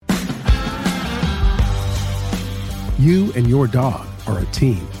You and your dog are a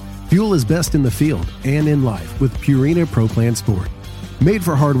team. Fuel is best in the field and in life with Purina Pro Plan Sport. Made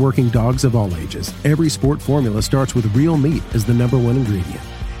for hardworking dogs of all ages, every sport formula starts with real meat as the number one ingredient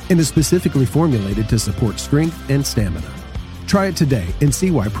and is specifically formulated to support strength and stamina. Try it today and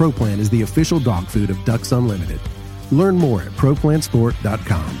see why Pro Plan is the official dog food of Ducks Unlimited. Learn more at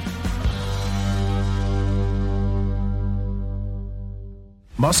ProPlansport.com.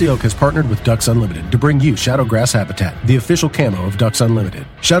 Mossy Oak has partnered with Ducks Unlimited to bring you Shadowgrass Habitat, the official camo of Ducks Unlimited.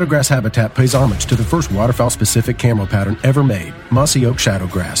 Shadowgrass Habitat pays homage to the first waterfowl-specific camo pattern ever made, Mossy Oak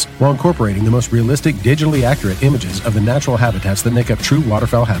Shadowgrass, while incorporating the most realistic, digitally accurate images of the natural habitats that make up true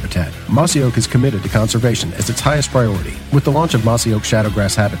waterfowl habitat. Mossy Oak is committed to conservation as its highest priority. With the launch of Mossy Oak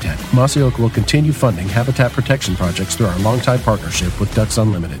Shadowgrass Habitat, Mossy Oak will continue funding habitat protection projects through our longtime partnership with Ducks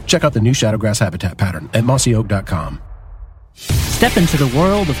Unlimited. Check out the new Shadowgrass Habitat pattern at mossyoak.com. Step into the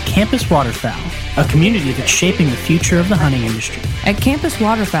world of Campus Waterfowl, a community that's shaping the future of the hunting industry. At Campus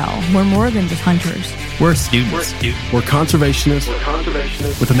Waterfowl, we're more than just hunters. We're students. We're conservationists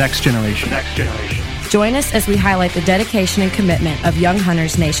with the next generation. Join us as we highlight the dedication and commitment of young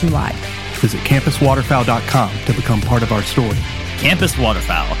hunters nationwide. Visit campuswaterfowl.com to become part of our story. Campus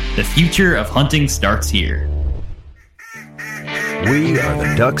Waterfowl, the future of hunting starts here. We are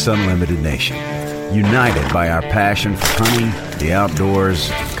the Ducks Unlimited Nation, united by our passion for hunting, the outdoors,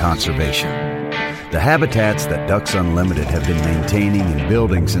 and conservation. The habitats that Ducks Unlimited have been maintaining and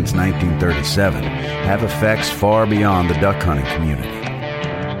building since 1937 have effects far beyond the duck hunting community.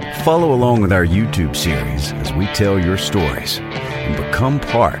 Follow along with our YouTube series as we tell your stories and become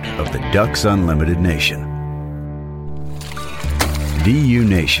part of the Ducks Unlimited Nation. DU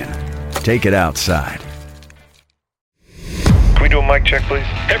Nation, take it outside. Can we do a mic check, please?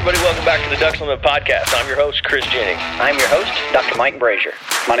 Hey everybody, welcome back to the Ducks Unlimited Podcast. I'm your host, Chris Jennings. I'm your host, Dr. Mike Brazier.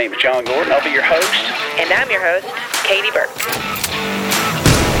 My name is John Gordon. I'll be your host. And I'm your host, Katie Burke.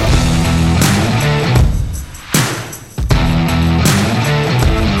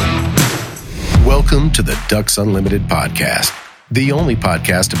 Welcome to the Ducks Unlimited Podcast, the only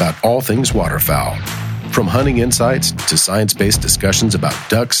podcast about all things waterfowl. From hunting insights to science-based discussions about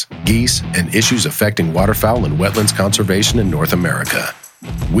ducks, geese, and issues affecting waterfowl and wetlands conservation in North America,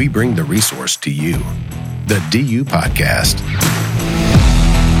 we bring the resource to you, the DU Podcast.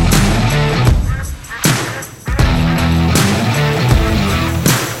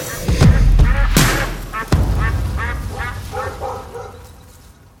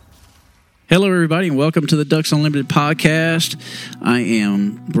 Hello, everybody, and welcome to the Ducks Unlimited Podcast. I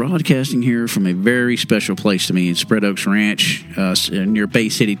am broadcasting here from a very special place to me in Spread Oaks Ranch near Bay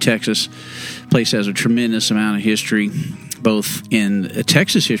City, Texas. The place has a tremendous amount of history, both in a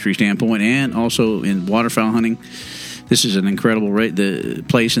Texas history standpoint and also in waterfowl hunting. This is an incredible the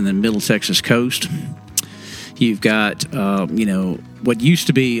place in the Middle Texas coast. You've got, what used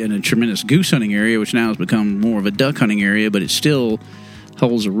to be a tremendous goose hunting area, which now has become more of a duck hunting area, but it still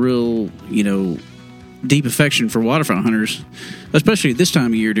holds a real, deep affection for waterfowl hunters, especially this time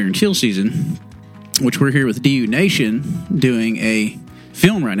of year during teal season, which we're here with DU Nation doing a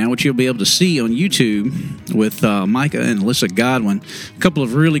film right now, which you'll be able to see on YouTube with Micah and Alyssa Godwin, a couple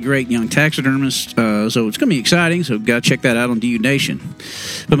of really great young taxidermists. So it's going to be exciting, so got to check that out on DU Nation.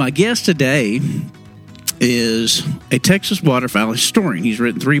 But my guest today is a Texas waterfowl historian. He's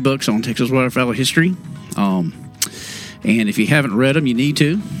written 3 books on Texas waterfowl history. And if you haven't read them, you need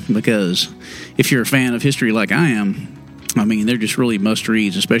to, because if you're a fan of history like I am, they're just really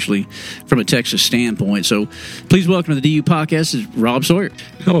must-reads, especially from a Texas standpoint. So please welcome to the DU Podcast is Rob Sawyer.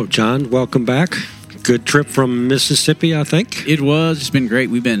 Hello, John. Welcome back. Good trip from Mississippi, I think. It was. It's been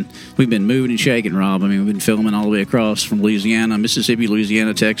great. We've been moving and shaking, Rob. We've been filming all the way across from Louisiana, Mississippi,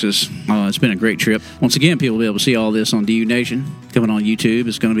 Louisiana, Texas. It's been a great trip. Once again, people will be able to see all this on DU Nation coming on YouTube.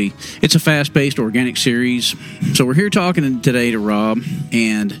 It's a fast-paced, organic series. So we're here talking today to Rob,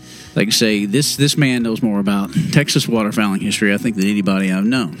 and like I say, this man knows more about Texas waterfowling history, I think, than anybody I've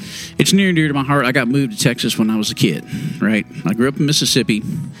known. It's near and dear to my heart. I got moved to Texas when I was a kid, right? I grew up in Mississippi,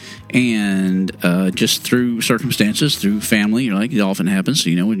 and just through circumstances, through family, it often happens.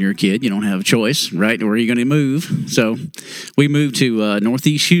 When you're a kid, you don't have a choice, right? Where are you going to move? So we moved to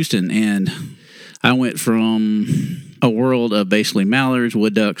northeast Houston, and I went from a world of basically mallards,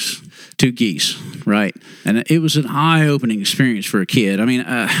 wood ducks, to geese, right? And it was an eye-opening experience for a kid.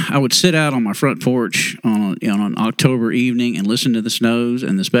 I would sit out on my front porch on an October evening and listen to the snows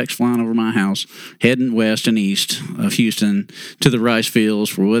and the specks flying over my house, heading west and east of Houston to the rice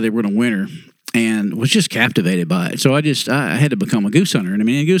fields for where they were in winter. and was just captivated by it. So I had to become a goose hunter. And I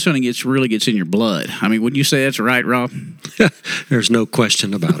mean, goose hunting really gets in your blood. I mean, wouldn't you say that's right, Rob? There's no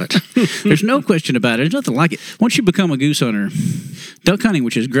question about it. There's no question about it. There's nothing like it. Once you become a goose hunter, duck hunting,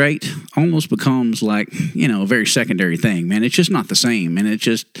 which is great, almost becomes like, a very secondary thing, man. It's just not the same. And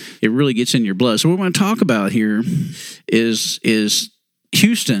it really gets in your blood. So what we're going to talk about here is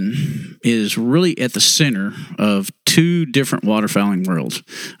Houston is really at the center of two different waterfowling worlds,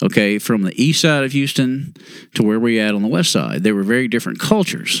 okay? From the east side of Houston to where we're at on the west side. They were very different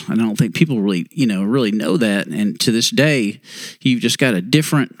cultures. I don't think people really know that. And to this day, you've just got a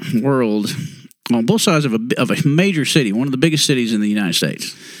different world on both sides of a major city, one of the biggest cities in the United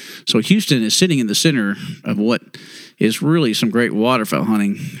States. So Houston is sitting in the center of what is really some great waterfowl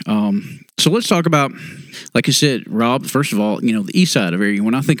hunting. So let's talk about, like you said, Rob, first of all, the east side of area.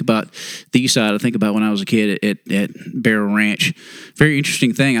 When I think about the east side, I think about when I was a kid at Barrow Ranch. Very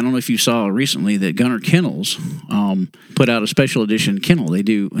interesting thing. I don't know if you saw recently that Gunner Kennels put out a special edition kennel. They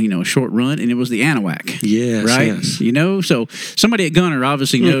do, a short run, and it was the Anahuac. Yes, right? yes. So somebody at Gunner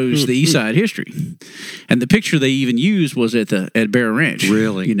obviously knows the east side history. And the picture they even used was at Barrow Ranch.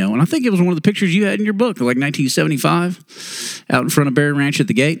 Really? And I think it was one of the pictures you had in your book, like 1975, out in front of Barrow Ranch at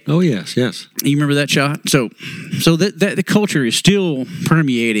the gate. Oh, yes. You remember that shot? So that the culture is still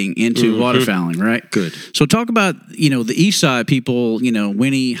permeating into waterfowling, right? Good. So talk about, the east side people,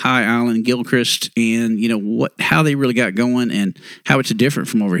 Winnie, High Island, Gilchrist, and, how they really got going and how it's different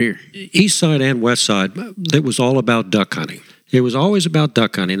from over here. East side and west side, it was all about duck hunting. It was always about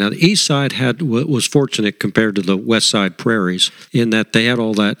duck hunting. Now, the east side was fortunate compared to the west side prairies in that they had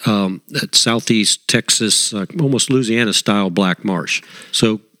all that southeast Texas, almost Louisiana-style black marsh.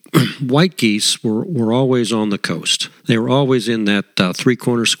 So white geese were always on the coast. They were always in that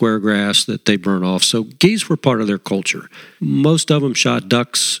three-corner square grass that they burn off. So geese were part of their culture. Most of them shot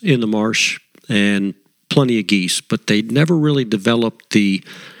ducks in the marsh and plenty of geese, but they never really developed the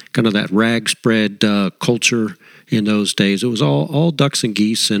kind of that rag spread culture in those days. It was all ducks and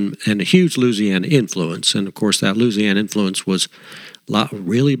geese and a huge Louisiana influence. And, of course, that Louisiana influence was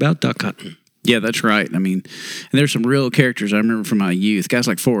really about duck hunting. Yeah, that's right. I mean, and there's some real characters I remember from my youth. Guys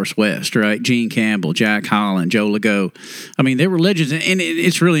like Forrest West, right? Gene Campbell, Jack Holland, Joe Legault. I mean, they were legends. And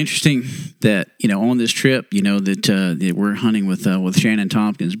it's really interesting that, on this trip, that we're hunting with Shannon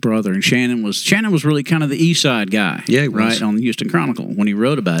Tompkins' brother. And Shannon was really kind of the east side guy. Yeah, he was. Right, on the Houston Chronicle when he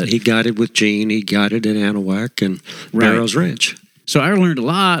wrote about it. He got it with Gene. He got it in Anahuac and Barrows Ranch. So I learned a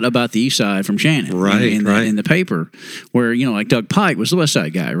lot about the east side from Shannon, in the paper, where like Doug Pike was the west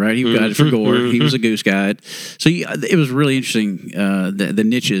side guy, right? He got it for Gore. He was a goose guide. So it was really interesting the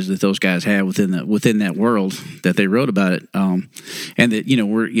niches that those guys had within that world that they wrote about it, and that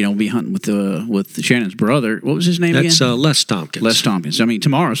we're be hunting with Shannon's brother. What was his name again? That's Les Tompkins. Les Tompkins. I mean,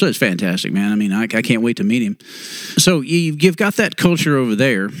 tomorrow, so it's fantastic, man. I mean, I can't wait to meet him. So you've got that culture over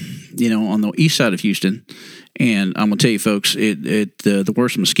there, on the east side of Houston. And I'm gonna tell you, folks, the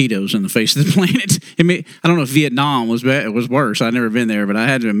worst mosquitoes on the face of the planet. I don't know if Vietnam was worse. I've never been there, but I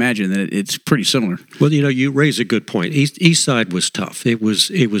had to imagine that it's pretty similar. Well, you raise a good point. East side was tough. It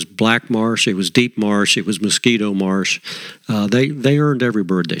was black marsh. It was deep marsh. It was mosquito marsh. They earned every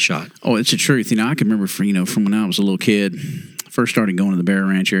bird they shot. Oh, it's the truth. I can remember from when I was a little kid, first started going to the Barrow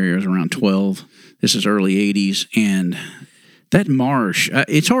Ranch area. I was around 12. This is early 80s, and that marsh,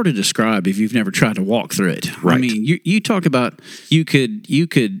 it's hard to describe if you've never tried to walk through it. Right. I mean, you talk about you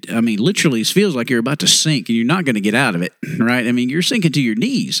could. I mean, literally, it feels like you're about to sink, and you're not going to get out of it, right? I mean, you're sinking to your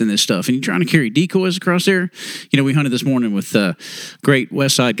knees in this stuff, and you're trying to carry decoys across there. We hunted this morning with great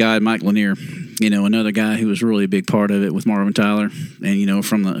West Side guide Mike Lanier. Another guy who was really a big part of it with Marvin Tyler, and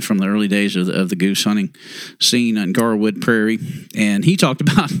from the early days of the goose hunting scene on Garwood Prairie, and he talked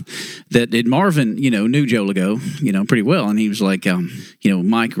about that Marvin, knew Joe Legault, pretty well, and he was like,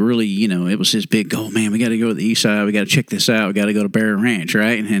 Mike really, it was his big goal, man, we got to go to the east side, we got to check this out, we got to go to Barrow Ranch,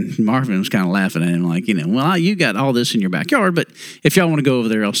 right? And Marvin was kind of laughing at him like, well, you got all this in your backyard, but if y'all want to go over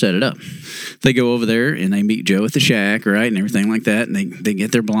there, I'll set it up. They go over there and they meet Joe at the shack, right, and everything like that, and they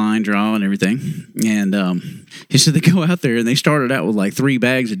get their blind draw and everything, and he said they go out there and they started out with like 3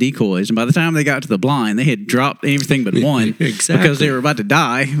 bags of decoys, and by the time they got to the blind, they had dropped everything but one. Exactly. Because they were about to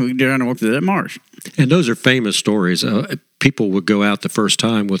die. We were trying to walk through that marsh. And those are famous stories. People would go out the first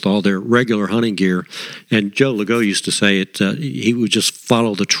time with all their regular hunting gear, and Joe Legault used to say he would just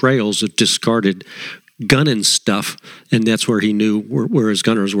follow the trails of discarded gunning stuff, and that's where he knew where his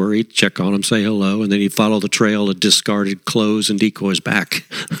gunners were. He'd check on them, say hello, and then he'd follow the trail of discarded clothes and decoys back.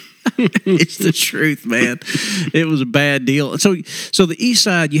 It's the truth, man. It was a bad deal. So the east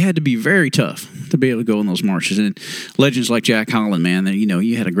side, you had to be very tough to be able to go in those marshes. And legends like Jack Holland, man, that,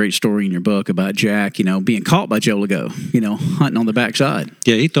 you had a great story in your book about Jack, being caught by Joe Legault, hunting on the backside.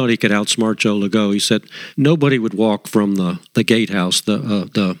 Yeah, he thought he could outsmart Joe Legault. He said nobody would walk from the gatehouse,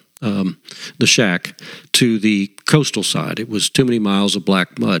 the shack, to the coastal side. It was too many miles of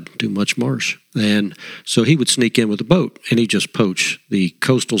black mud, too much marsh. And so he would sneak in with a boat, and he'd just poach the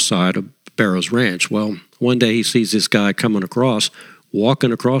coastal side of Barrows Ranch. Well, one day he sees this guy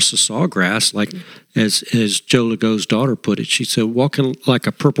walking across the sawgrass, like as Joe Legault's daughter put it. She said, walking like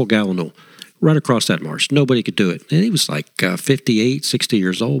a purple gallinule right across that marsh. Nobody could do it. And he was like 58, 60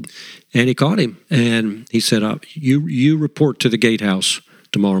 years old. And he caught him, and he said, you report to the gatehouse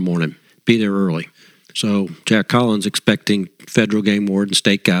tomorrow morning. Be there early. So Jack Collins, expecting federal game warden,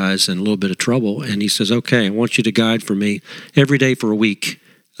 state guys, and a little bit of trouble, and he says, okay, I want you to guide for me every day for a week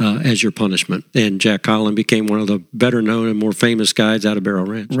as your punishment. And Jack Collins became one of the better known and more famous guides out of Barrow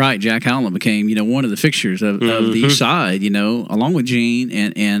Ranch. Right, Jack Collins became, one of the fixtures of the east side, along with Gene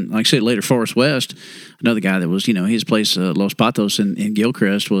and like I said, later Forrest West, another guy that was, his place, Los Patos in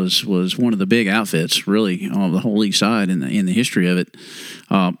Gilchrist was one of the big outfits, really, on the whole east side in the history of it.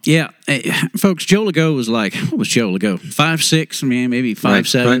 Folks, Joe Legault was like, what was Joe Legault? 5'6", maybe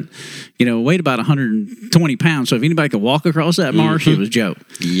 5'7", right. Weighed about 120 pounds. So if anybody could walk across that marsh, it was Joe.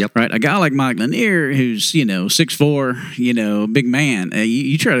 Yep. Right. A guy like Mike Lanier, who's 6'4", big man.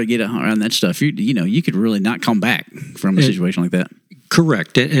 You try to get around that stuff. You could really not come back from a situation like that.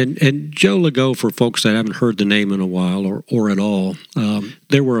 Correct. And Joe Legault, for folks that haven't heard the name in a while or at all,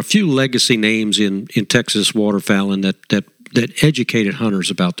 there were a few legacy names in Texas waterfowling that educated hunters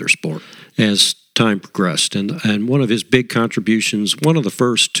about their sport as time progressed. And one of his big contributions, one of the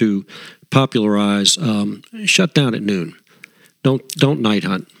first to popularize, shut down at noon. Don't night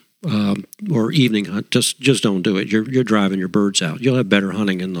hunt or evening hunt. Just don't do it. You're driving your birds out. You'll have better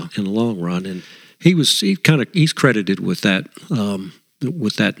hunting in the long run. And he's credited with that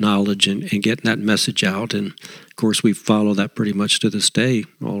knowledge and getting that message out. And of course, we follow that pretty much to this day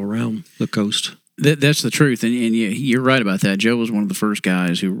all around the coast. That's the truth, and you're right about that. Joe was one of the first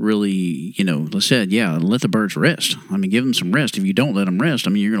guys who really, said, let the birds rest. Give them some rest. If you don't let them rest,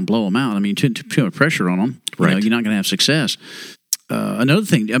 you're going to blow them out. Too much pressure on them, right. You're not going to have success. Another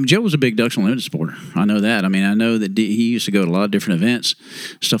thing, Joe was a big Ducks Unlimited supporter. I know that. I know that he used to go to a lot of different events,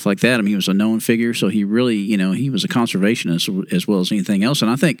 stuff like that. He was a known figure, so he really, he was a conservationist as well as anything else. And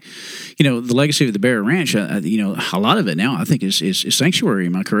I think, the legacy of the Barrow Ranch, a lot of it now, I think, is sanctuary.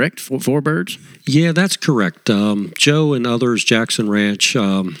 Am I correct? For birds? Yeah, that's correct. Joe and others, Jackson Ranch,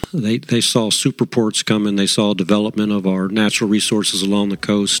 they saw superports coming. They saw development of our natural resources along the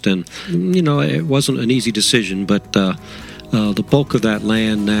coast. And, it wasn't an easy decision, but the bulk of that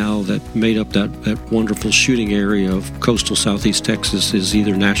land now that made up that wonderful shooting area of coastal southeast Texas is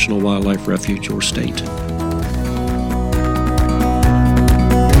either National Wildlife Refuge or state.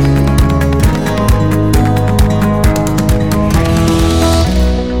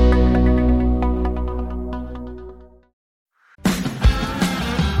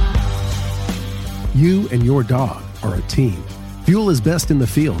 You and your dog are a team. Fuel is best in the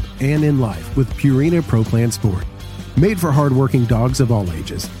field and in life with Purina Pro Plan Sport. Made for hardworking dogs of all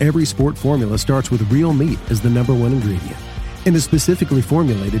ages, every sport formula starts with real meat as the number one ingredient and is specifically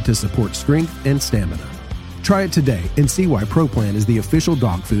formulated to support strength and stamina. Try it today and see why Pro Plan is the official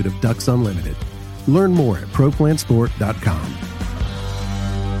dog food of Ducks Unlimited. Learn more at ProPlansport.com.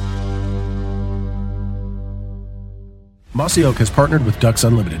 Mossy Oak has partnered with Ducks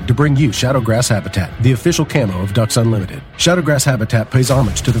Unlimited to bring you Shadowgrass Habitat, the official camo of Ducks Unlimited. Shadowgrass Habitat pays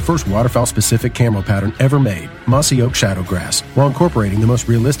homage to the first waterfowl-specific camo pattern ever made, Mossy Oak Shadowgrass, while incorporating the most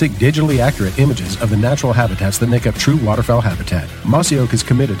realistic, digitally accurate images of the natural habitats that make up true waterfowl habitat. Mossy Oak is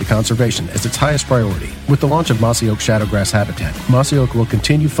committed to conservation as its highest priority. With the launch of Mossy Oak Shadowgrass Habitat, Mossy Oak will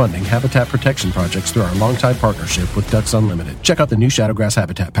continue funding habitat protection projects through our longtime partnership with Ducks Unlimited. Check out the new Shadowgrass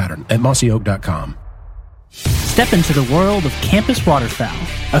Habitat pattern at mossyoak.com. Step into the world of Campus Waterfowl,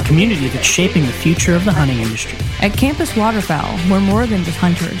 a community that's shaping the future of the hunting industry. At Campus Waterfowl, we're more than just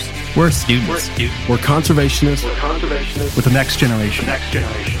hunters. We're students. We're conservationists with the next generation.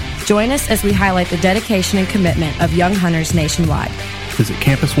 Join us as we highlight the dedication and commitment of young hunters nationwide. Visit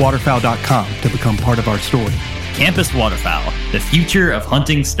campuswaterfowl.com to become part of our story. Campus Waterfowl, the future of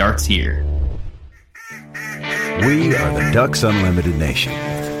hunting starts here. We are the Ducks Unlimited Nation,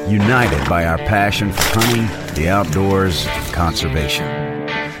 united by our passion for hunting, the outdoors, and conservation.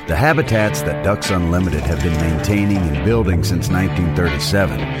 The habitats that Ducks Unlimited have been maintaining and building since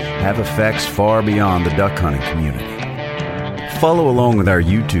 1937 have effects far beyond the duck hunting community. Follow along with our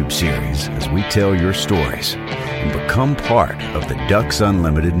YouTube series as we tell your stories and become part of the Ducks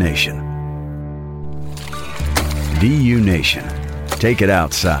Unlimited Nation. DU Nation. Take it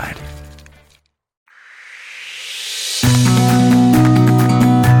outside.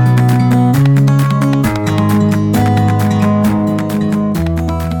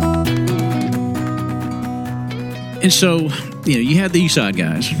 And so, you had the East Side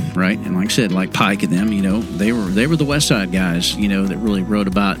guys, right? And like I said, like Pike and them, they were the West Side guys, that really wrote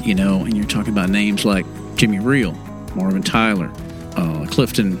about, and you're talking about names like Jimmy Reel, Marvin Tyler,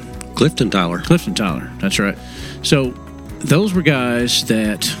 Clifton Tyler. That's right. So those were guys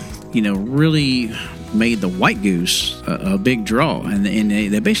that, really made the white goose a big draw, and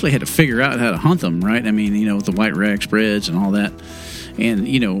they basically had to figure out how to hunt them, right? I mean, with the white rag spreads and all that.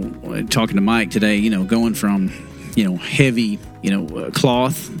 And, talking to Mike today, going from heavy,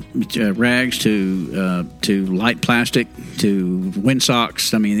 cloth rags to light plastic to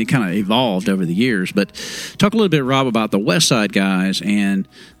windsocks. I mean, it kind of evolved over the years. But talk a little bit, Rob, about the West Side guys and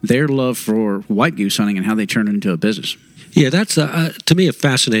their love for white goose hunting and how they turned it into a business. Yeah, that's to me a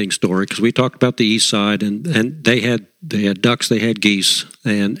fascinating story, because we talked about the East Side, and they had ducks, they had geese,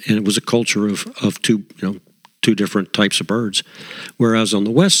 and it was a culture of two different types of birds. Whereas on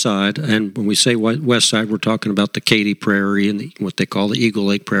the West Side, and when we say West Side, we're talking about the Katy Prairie and what they call the Eagle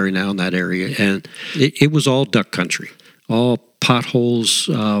Lake Prairie now in that area. And it was all duck country, all potholes,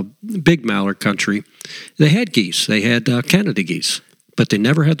 big mallard country. They had geese. They had Canada geese, but they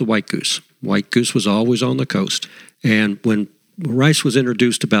never had the white goose. White goose was always on the coast. And when rice was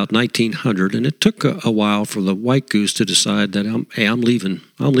introduced about 1900, and it took a while for the white goose to decide that I'm leaving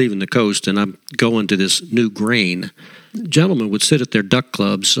the coast and I'm going to this new grain. Gentlemen would sit at their duck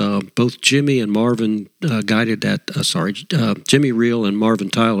clubs. Both Jimmy and Marvin Jimmy Reel and Marvin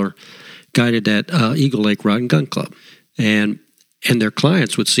Tyler guided that Eagle Lake Rod and Gun Club, and their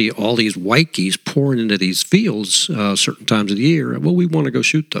clients would see all these white geese pouring into these fields certain times of the year. Well, we want to go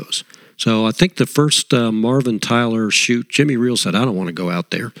shoot those. So I think the first Marvin Tyler shoot, Jimmy Reel said, I don't want to go out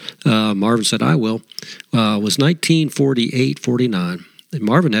there. Marvin said, I will. Was 1948-49. And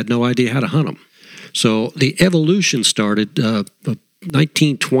Marvin had no idea how to hunt them. So the evolution started,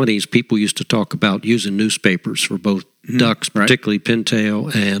 1920s, people used to talk about using newspapers for both ducks, particularly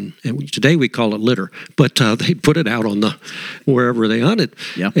pintail, and today we call it litter. But they put it out on wherever they hunted,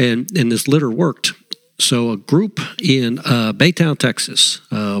 and this litter worked. So a group in Baytown, Texas,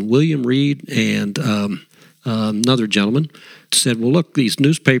 William Reed and another gentleman said, well, look, these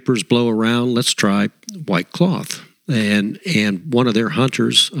newspapers blow around. Let's try white cloth. And one of their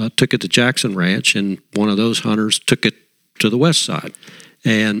hunters took it to Jackson Ranch, and one of those hunters took it to the West Side.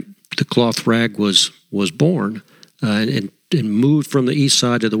 And the cloth rag was born and moved from the East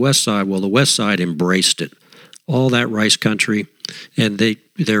Side to the West Side. Well, the West Side embraced it, all that rice country, and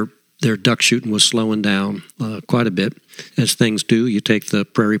their duck shooting was slowing down quite a bit, as things do. You take the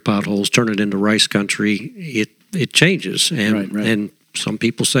prairie potholes, turn it into rice country, it changes. And and some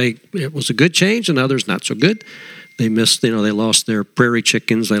people say it was a good change, and others not so good. They missed, they lost their prairie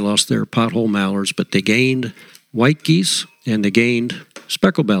chickens, they lost their pothole mallards, but they gained white geese and they gained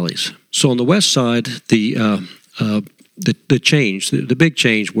speckle bellies. So on the West Side, the change, the big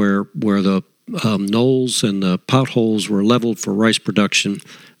change where the knolls and the potholes were leveled for rice production,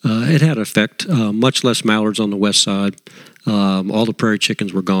 it had effect. Much less mallards on the West Side. All the prairie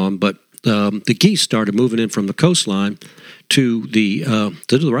chickens were gone, but the geese started moving in from the coastline to the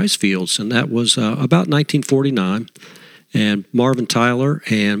rice fields, and that was about 1949. And Marvin Tyler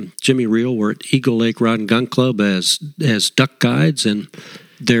and Jimmy Reel were at Eagle Lake Rod and Gun Club as duck guides, and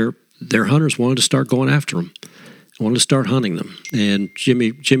their hunters wanted to start going after them. Wanted to start hunting them. And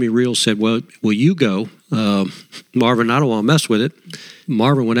Jimmy Reel said, well, will you go? Marvin, I don't want to mess with it.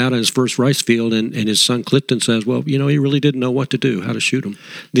 Marvin went out on his first rice field, and his son Clifton says, well, he really didn't know what to do, how to shoot them.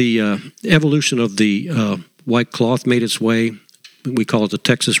 The evolution of the white cloth made its way. We call it the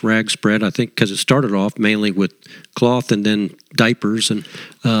Texas rag spread, I think, because it started off mainly with cloth and then diapers, and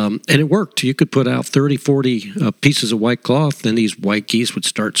it worked. You could put out 30, 40 pieces of white cloth, and these white geese would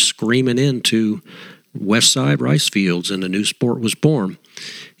start screaming into West Side rice fields, and a new sport was born.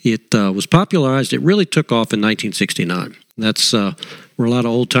 It was popularized. It really took off in 1969. That's where a lot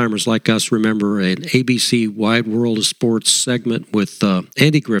of old-timers like us remember an ABC Wide World of Sports segment with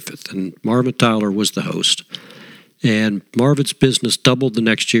Andy Griffith, and Marvin Tyler was the host. And Marvin's business doubled the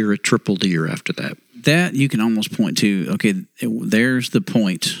next year. It tripled the year after that. That you can almost point to, okay, there's the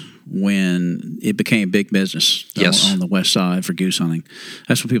point when it became big business on the West Side for goose hunting.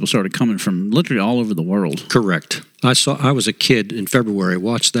 That's when people started coming from literally all over the world. Correct. I was a kid in February,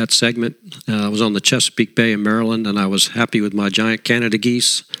 watched that segment. I was on the Chesapeake Bay in Maryland, and I was happy with my giant Canada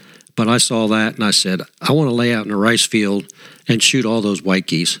geese. But I saw that, and I said, I want to lay out in a rice field and shoot all those white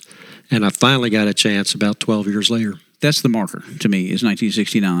geese. And I finally got a chance about 12 years later. That's the marker to me, is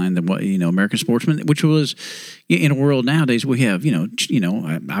 1969, American Sportsman, which was, in a world nowadays, we have,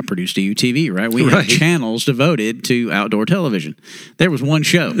 I produced UTV, right? We have channels devoted to outdoor television. There was one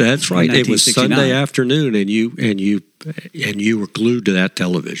show. That's right. It was Sunday afternoon, and you were glued to that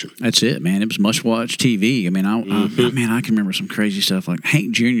television. That's it, man. It was must-watch TV. I mean, I can remember some crazy stuff like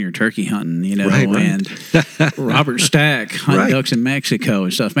Hank Jr. turkey hunting, and Robert Stack hunting ducks in Mexico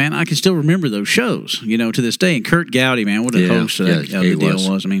and stuff. Man, I can still remember those shows, to this day. And Kurt Gowdy, man, what a host of the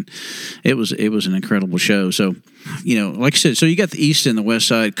deal was. I mean, it was an incredible show. So, like I said, so you got the East and the West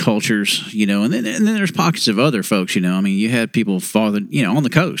Side cultures, and then there's pockets of other folks, I mean, you had people farther, on the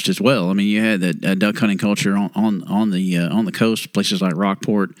coast as well. I mean, you had that duck hunting culture on the coast, places like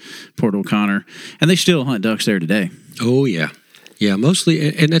Rockport, Port O'Connor, and they still hunt ducks there today. Oh, yeah. Yeah,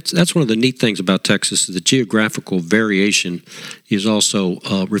 mostly, and that's one of the neat things about Texas. The geographical variation is also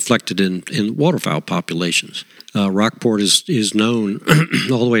reflected in waterfowl populations. Rockport is known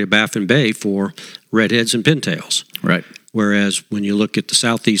all the way to Baffin Bay for redheads and pintails. Right. Whereas when you look at the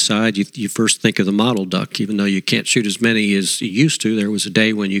southeast side, you first think of the mottled duck. Even though you can't shoot as many as you used to, there was a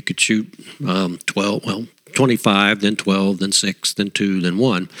day when you could shoot 25, then 12, then 6, then 2, then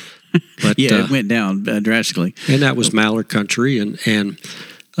 1. But, it went down drastically. And that was mallard country. And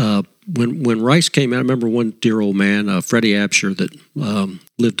when rice came out, I remember one dear old man, Freddie Absher, that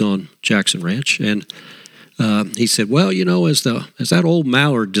lived on Jackson Ranch, and he said, "Well, as that old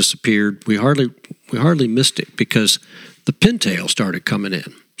mallard disappeared, we hardly missed it because the pintail started coming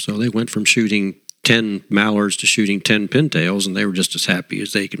in. So they went from shooting 10 mallards to shooting 10 pintails, and they were just as happy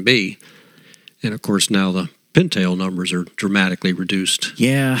as they can be. And of course, now the pintail numbers are dramatically reduced."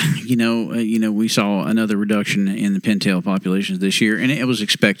 Yeah, we saw another reduction in the pintail populations this year, and it was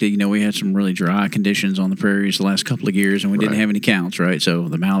expected. We had some really dry conditions on the prairies the last couple of years, and we didn't have any counts, right? So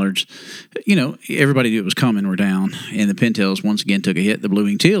the mallards, everybody knew it was coming, were down, and the pintails once again took a hit. The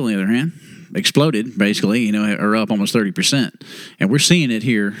blue-winged teal, on the other hand, exploded, basically, are up almost 30%. And we're seeing it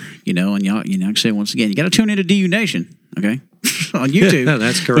here, and y'all, I say once again, you got to tune into DU Nation, okay? On YouTube. Yeah,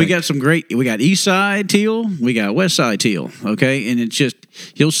 that's correct. We got East Side teal, we got West Side teal, okay? And it's just,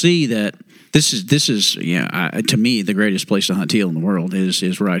 you'll see that this is to me, the greatest place to hunt teal in the world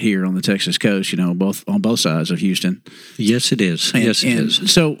is right here on the Texas coast, on both sides of Houston. Yes, it is. Yes, it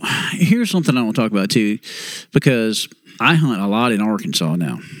is. So here's something I want to talk about too, because I hunt a lot in Arkansas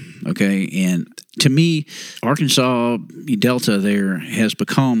now. Okay, and to me, Arkansas Delta there has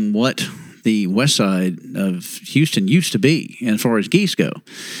become what the west side of Houston used to be as far as geese go,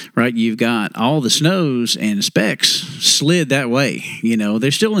 right? You've got all the snows and specks slid that way. They're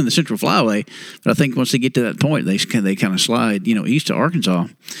still in the Central Flyway, but I think once they get to that point, they kind of slide, east to Arkansas.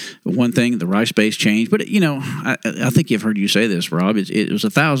 One thing, the rice base changed, but I think I've heard you say this, Rob. It was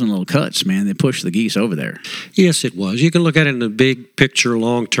 1,000 little cuts, man. They pushed the geese over there. Yes, it was. You can look at it in the big picture,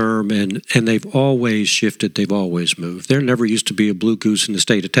 long term, and they've always shifted. They've always moved. There never used to be a blue goose in the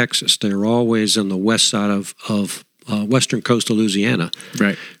state of Texas. They're always on the west side of western coast of Louisiana.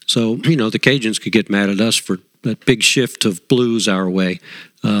 Right. So, the Cajuns could get mad at us for that big shift of blues our way.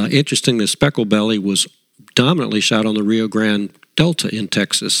 Interesting, the speckled belly was dominantly shot on the Rio Grande Delta in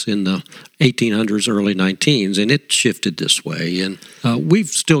Texas in the 1800s, early 19s, and it shifted this way. And we've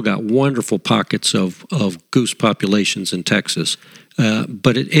still got wonderful pockets of goose populations in Texas.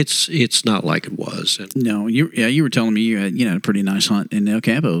 But it's not like it was. No, you were telling me you had a pretty nice hunt in El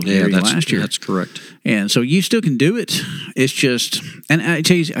Campo last year. That's correct. And so you still can do it. It's just, and I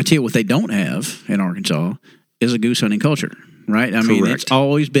tell you what they don't have in Arkansas is a goose hunting culture. Right? I mean, it's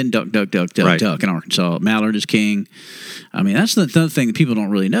always been duck in Arkansas. Mallard is king. I mean, that's the other thing that people don't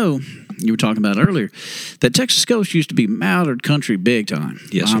really know. You were talking about earlier, that Texas coast used to be mallard country big time.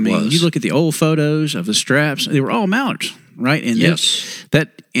 Yes, it was. You look at the old photos of the straps; they were all mallards, right? And yes,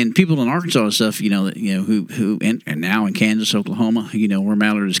 and people in Arkansas and stuff, who and now in Kansas, Oklahoma, where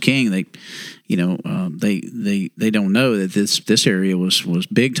mallard is king, they don't know that this area was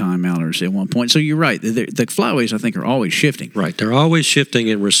big time mallards at one point. So you're right. The flyways, I think, are always shifting. Right. They're always shifting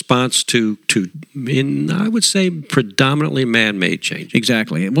in response to I would say, predominantly man-made change.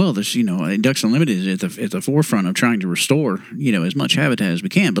 Exactly. Well, there's Ducks Unlimited is at the forefront of trying to restore as much habitat as we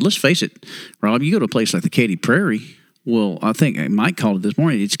can. But let's face it, Rob, you go to a place like the Katy Prairie. Well, I think Mike called it this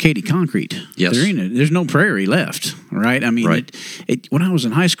morning. It's Katy concrete. Yes. There's no prairie left, right? I mean, right. When I was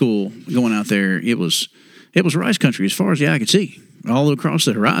in high school going out there, it was rice country as far as the eye could see, all across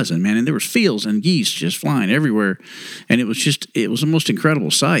the horizon, man. And there was fields and geese just flying everywhere, and it was the most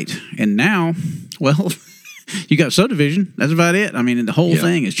incredible sight. And now, well, you got subdivision. That's about it. I mean, the whole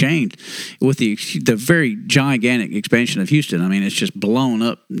thing has changed with the very gigantic expansion of Houston. I mean, it's just blown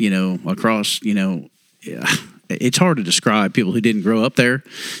up, across, It's hard to describe people who didn't grow up there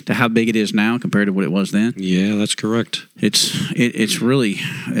to how big it is now compared to what it was then. Yeah, that's correct. It's really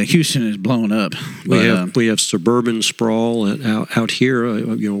Houston is blown up. We have suburban sprawl out here.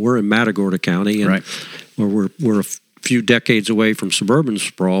 We're in Matagorda County, and we're a few decades away from suburban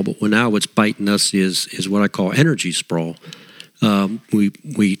sprawl. But now what's biting us is what I call energy sprawl.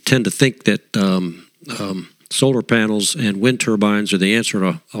 We tend to think that solar panels and wind turbines are the answer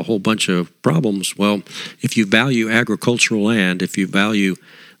to a whole bunch of problems. Well, if you value agricultural land, if you value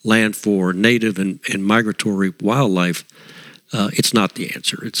land for native and migratory wildlife, it's not the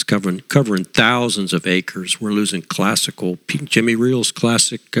answer. It's covering thousands of acres. We're losing classical, Jimmy Reel's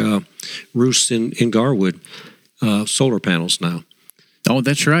classic roosts in Garwood solar panels now. Oh,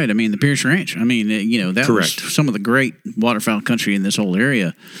 that's right. I mean, the Pierce Ranch. I mean, that Correct. was some of the great waterfowl country in this whole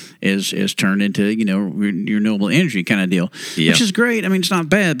area is turned into, renewable energy kind of deal, which is great. I mean, it's not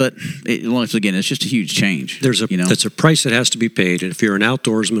bad, but once again, it's just a huge change. That's a price that has to be paid. And if you're an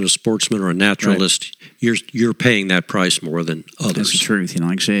outdoorsman, a sportsman, or a naturalist, you're paying that price more than others. That's the truth.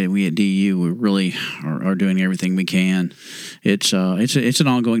 Like I said, we at DU, we really are doing everything we can. It's an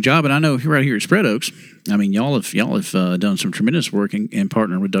ongoing job, and I know right here at Spread Oaks, I mean, y'all have done some tremendous work and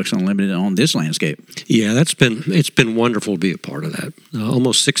partnered with Ducks Unlimited on this landscape. Yeah, it's been wonderful to be a part of that.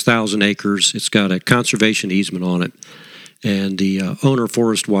 Almost 6,000 acres. It's got a conservation easement on it, and the owner,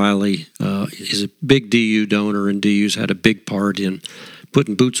 Forrest Wiley, is a big DU donor, and DU's had a big part in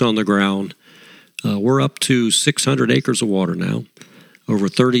putting boots on the ground. We're up to 600 acres of water now, over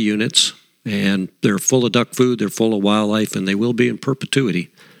 30 units, and they're full of duck food, they're full of wildlife, and they will be in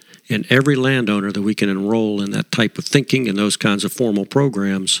perpetuity. And every landowner that we can enroll in that type of thinking and those kinds of formal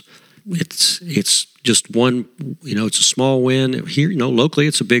programs, it's just one, it's a small win. Here, locally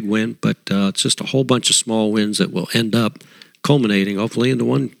it's a big win, but it's just a whole bunch of small wins that will end up culminating, hopefully,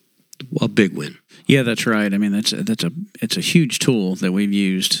 into a big win. Yeah, that's right. I mean, it's a huge tool that we've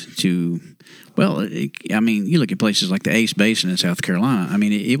used to. Well, you look at places like the Ace Basin in South Carolina. I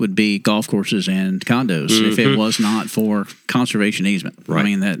mean, it would be golf courses and condos if it was not for conservation easement. Right. I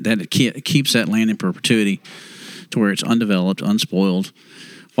mean, that keeps that land in perpetuity to where it's undeveloped, unspoiled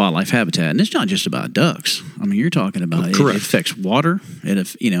wildlife habitat. And it's not just about ducks. I mean, you're talking about it affects water. And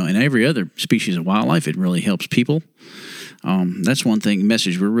every other species of wildlife. It really helps people. That's one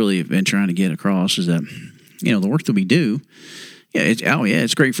message we're really been trying to get across is that, the work that we do. Yeah,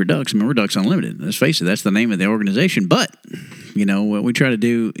 it's great for ducks. I mean, we're Ducks Unlimited. Let's face it, that's the name of the organization. But, what we try to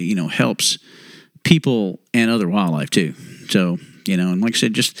do, helps people and other wildlife too. So, and like I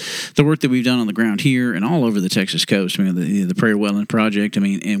said, just the work that we've done on the ground here and all over the Texas coast. I mean, the Prairie Wetland Project. I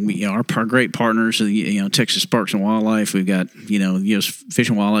mean, and we are our great partners. Texas Parks and Wildlife. We've got U.S. Fish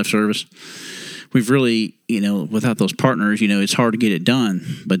and Wildlife Service. We've really, without those partners, it's hard to get it done.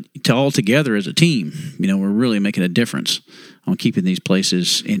 But all together as a team, we're really making a difference on keeping these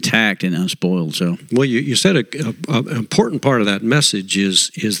places intact and unspoiled. So, well, you said an important part of that message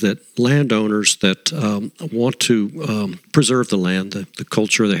is that landowners that want to preserve the land, the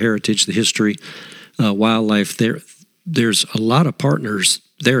culture, the heritage, the history, wildlife. There's a lot of partners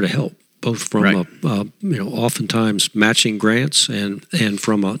there to help. Both from oftentimes matching grants and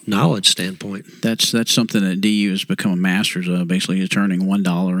from a knowledge standpoint. That's something that DU has become masters of. Basically, is turning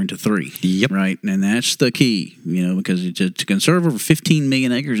 $1 into $3. Yep. Right, and that's the key. Because to conserve over 15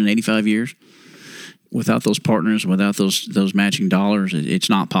 million acres in 85 years, without those partners, without those matching dollars, it's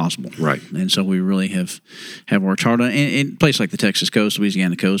not possible. Right. And so we really have worked hard on it. In places like the Texas coast,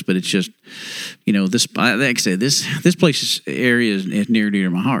 Louisiana coast, but it's just, this, like I said, this place area is near and dear to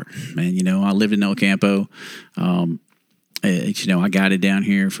my heart. And, I lived in El Campo. I guided down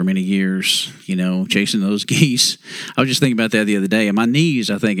here for many years, chasing those geese. I was just thinking about that the other day, and my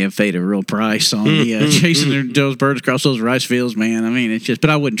knees, I think, have paid a real price on the chasing those birds across those rice fields, man. I mean, it's just, but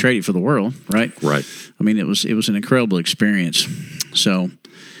I wouldn't trade it for the world, right? Right. I mean, it was an incredible experience. So,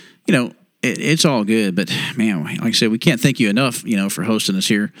 it's all good, but man, like I said, we can't thank you enough, for hosting us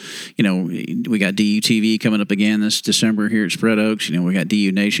here. We got DU TV coming up again this December here at Spread Oaks. We got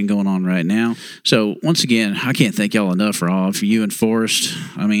DU Nation going on right now. So once again, I can't thank y'all enough for you and Forrest.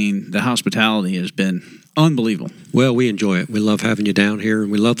 I mean, the hospitality has been unbelievable. Well, we enjoy it. We love having you down here,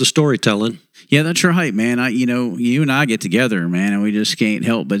 and we love the storytelling. Yeah, that's right, man. You and I get together, man, and we just can't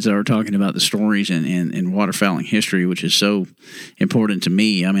help but start talking about the stories and waterfowling history, which is so important to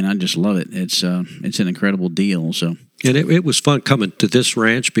me. I mean, I just love it. It's an incredible deal. So, and it was fun coming to this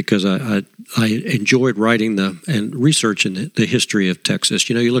ranch because I enjoyed writing and researching the history of Texas.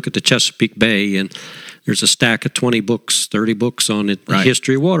 You look at the Chesapeake Bay, and there's a stack of 20 books, 30 books on it, the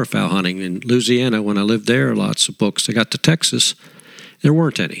history of waterfowl hunting. In Louisiana, when I lived there, lots of books. I got to Texas, there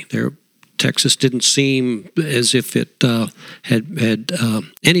weren't any. Texas didn't seem as if it had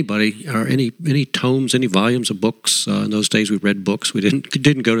anybody or any tomes, any volumes of books. In those days, we read books. We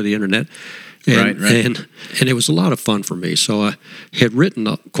didn't go to the internet. And it was a lot of fun for me. So I had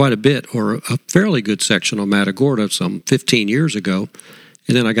written quite a bit, or a fairly good section on Matagorda some 15 years ago.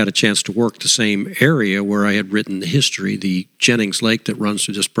 And then I got a chance to work the same area where I had written the history. The Jennings Lake that runs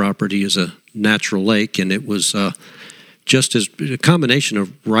through this property is a natural lake, and it was just as a combination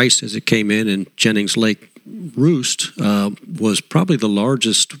of rice as it came in, and Jennings Lake Roost was probably the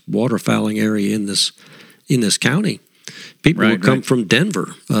largest waterfowling area in this county. People would come from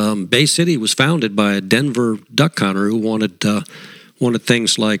Denver. Bay City was founded by a Denver duck hunter who wanted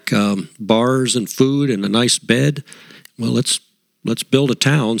things like bars and food and a nice bed. Well, let's build a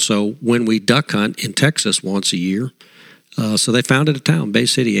town. So when we duck hunt in Texas once a year, so they founded a town, Bay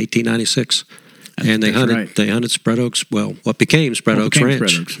City, 1896. And they hunted spread oaks. Well, what became Spread Oaks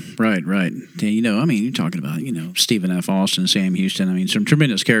Ranch. Right. You're talking about, Stephen F. Austin, Sam Houston. Some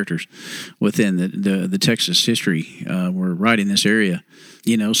tremendous characters within the Texas history were right in this area.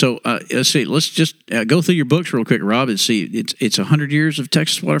 So let's see. Let's just go through your books real quick, Rob, and see. It's 100 years of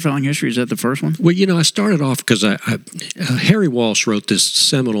Texas waterfowling history. Is that the first one? Well, I started off because Harry Walsh wrote this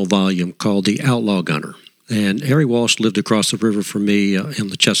seminal volume called The Outlaw Gunner. And Harry Walsh lived across the river from me in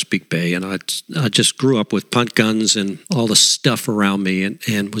the Chesapeake Bay, and I just grew up with punt guns and all the stuff around me, I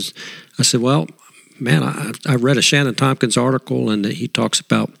said, well, man, I read a Shannon Tompkins article, and he talks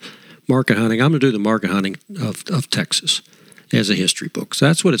about market hunting. I'm going to do the market hunting of Texas as a history book. So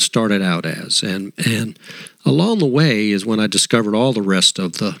that's what it started out as, and along the way is when I discovered all the rest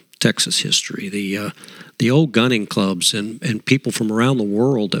of the Texas history, the old gunning clubs and people from around the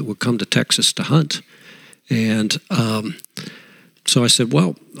world that would come to Texas to hunt. And so I said,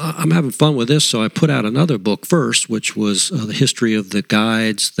 well, I'm having fun with this, so I put out another book first, which was the history of the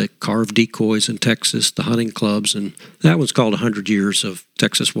guides, the carved decoys in Texas, the hunting clubs, and that one's called 100 Years of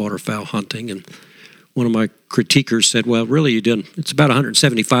Texas Waterfowl Hunting. And one of my critiquers said, well, really, it's about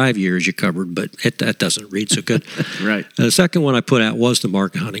 175 years you covered, but that doesn't read so good. Right. The second one I put out was the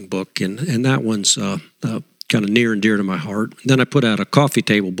market hunting book, and that one's kind of near and dear to my heart. Then I put out a coffee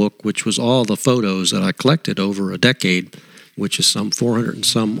table book, which was all the photos that I collected over a decade, which is some 400 and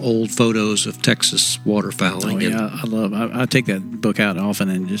some old photos of Texas waterfowling. Oh yeah, I take that book out often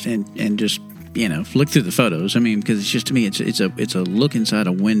and just look through the photos. Because it's just, to me, it's a look inside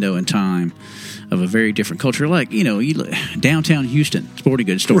a window in time of a very different culture. Like you look, downtown Houston, sporting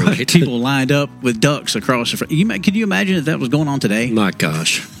goods store, right. People lined up with ducks across the front. Could you imagine if that was going on today? My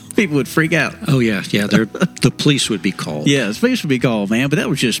gosh. People would freak out. Oh yeah. The police would be called. Yeah, the police would be called, man. But that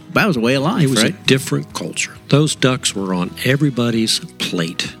was a way of life. It was right? a different culture. Those ducks were on everybody's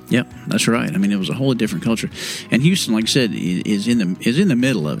plate. Yep, that's right. It was a whole different culture. And Houston, like I said, is in the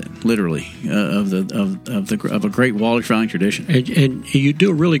middle of it, literally, of a great waterfowling tradition. And you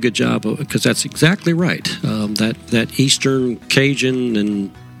do a really good job because that's exactly right. That Eastern Cajun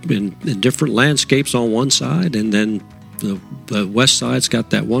and different landscapes on one side, and then the west side's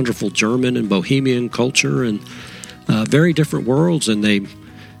got that wonderful German and Bohemian culture, and very different worlds. And they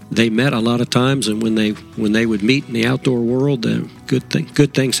met a lot of times, and when they would meet in the outdoor world, good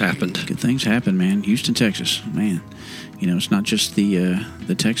things happened. Good things happened, man. Houston, Texas, man. It's not just the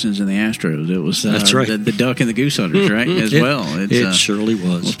Texans and the Astros. It was that's right. the duck and the goose hunters, right? As well. It surely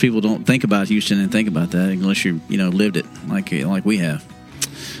was. Most people don't think about Houston and think about that unless you lived it like we have.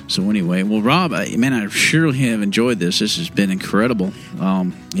 So anyway, well, Rob, man, I surely have enjoyed this. This has been incredible.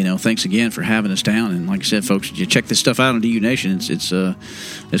 Thanks again for having us down. And like I said, folks, you check this stuff out on DU Nation. It's going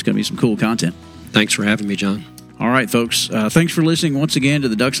to be some cool content. Thanks for having me, John. All right, folks. Thanks for listening once again to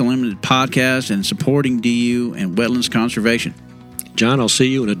the Ducks Unlimited podcast and supporting DU and wetlands conservation. John, I'll see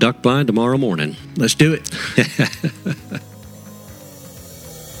you in a duck blind tomorrow morning. Let's do it.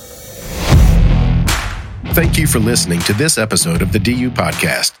 Thank you for listening to this episode of the DU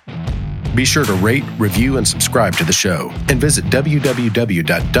Podcast. Be sure to rate, review, and subscribe to the show, and visit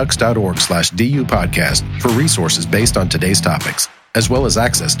www.ducks.org/DU Podcast for resources based on today's topics, as well as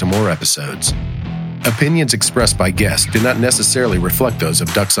access to more episodes. Opinions expressed by guests do not necessarily reflect those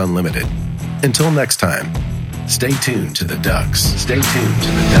of Ducks Unlimited. Until next time, stay tuned to the Ducks. Stay tuned to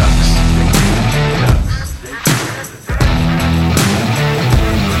the Ducks.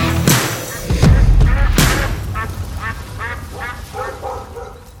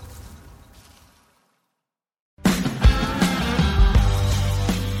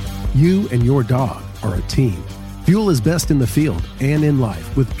 You and your dog are a team. Fuel is best in the field and in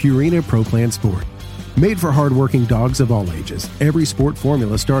life with Purina Pro Plan Sport. Made for hardworking dogs of all ages, every sport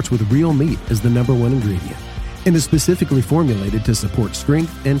formula starts with real meat as the #1 ingredient and is specifically formulated to support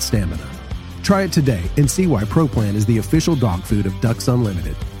strength and stamina. Try it today and see why ProPlan is the official dog food of Ducks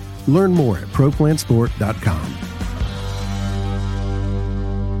Unlimited. Learn more at ProPlansport.com.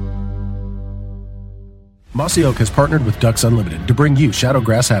 Mossy Oak has partnered with Ducks Unlimited to bring you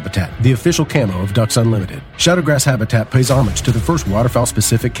Shadowgrass Habitat, the official camo of Ducks Unlimited. Shadowgrass Habitat pays homage to the first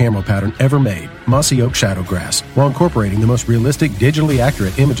waterfowl-specific camo pattern ever made, Mossy Oak Shadowgrass, while incorporating the most realistic, digitally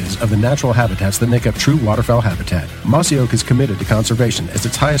accurate images of the natural habitats that make up true waterfowl habitat. Mossy Oak is committed to conservation as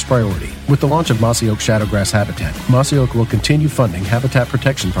its highest priority. With the launch of Mossy Oak Shadowgrass Habitat, Mossy Oak will continue funding habitat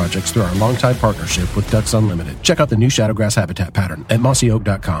protection projects through our longtime partnership with Ducks Unlimited. Check out the new Shadowgrass Habitat pattern at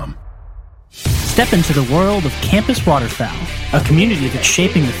mossyoak.com. Step into the world of Campus Waterfowl, a community that's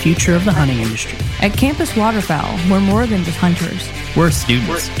shaping the future of the hunting industry. At Campus Waterfowl, we're more than just hunters. We're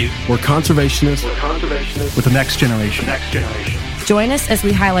students. We're conservationists with the next generation. Join us as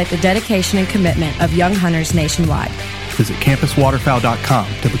we highlight the dedication and commitment of young hunters nationwide. Visit campuswaterfowl.com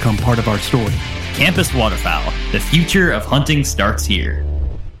to become part of our story. Campus Waterfowl, the future of hunting starts here.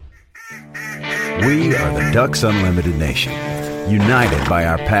 We are the Ducks Unlimited Nation, united by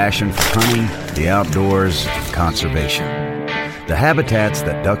our passion for hunting, the outdoors, and conservation. The habitats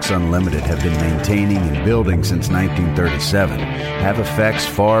that Ducks Unlimited have been maintaining and building since 1937 have effects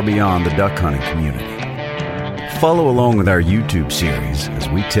far beyond the duck hunting community. Follow along with our YouTube series as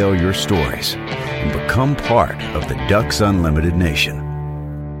we tell your stories and become part of the Ducks Unlimited Nation.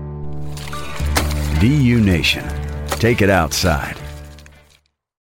 DU Nation, take it outside.